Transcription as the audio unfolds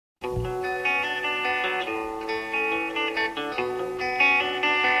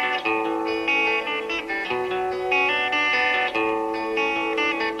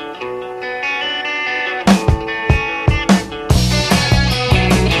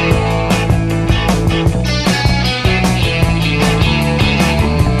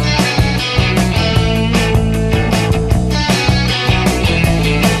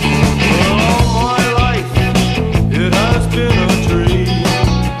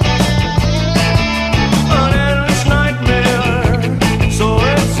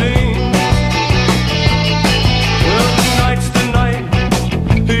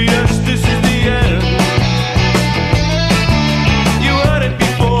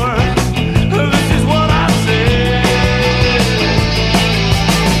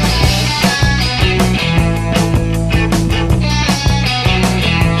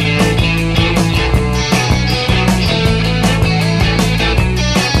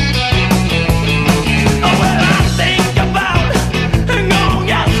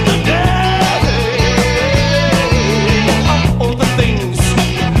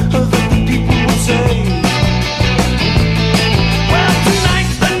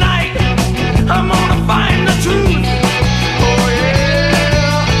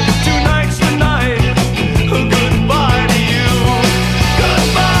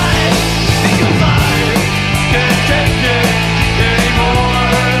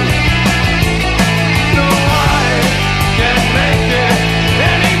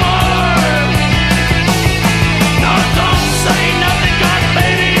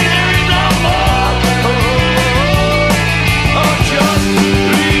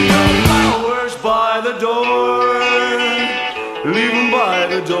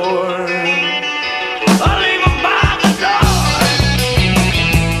the door. I leave 'em by the door.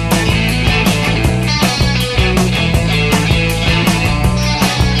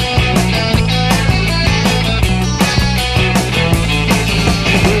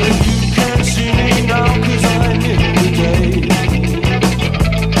 Well, you can't see me now 'cause I'm in the day.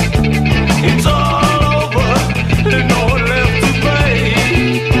 It's all over and no one left to pay.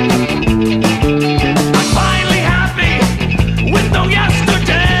 I'm finally happy with no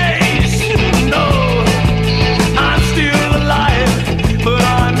yesterdays. No, I'm still alive, but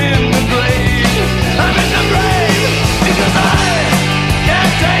I'm in the grave. I'm in the grave because I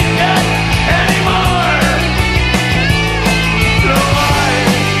can't take it anymore. No, I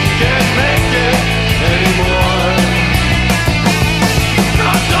can't make it anymore.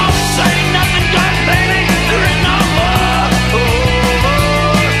 Now don't say nothing, God, baby, there ain't no more.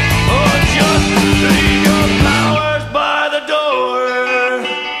 Oh, just leave your flowers by the door.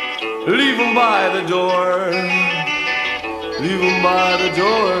 Leave 'em by the door. Leave 'em by the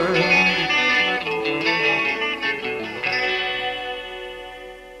door.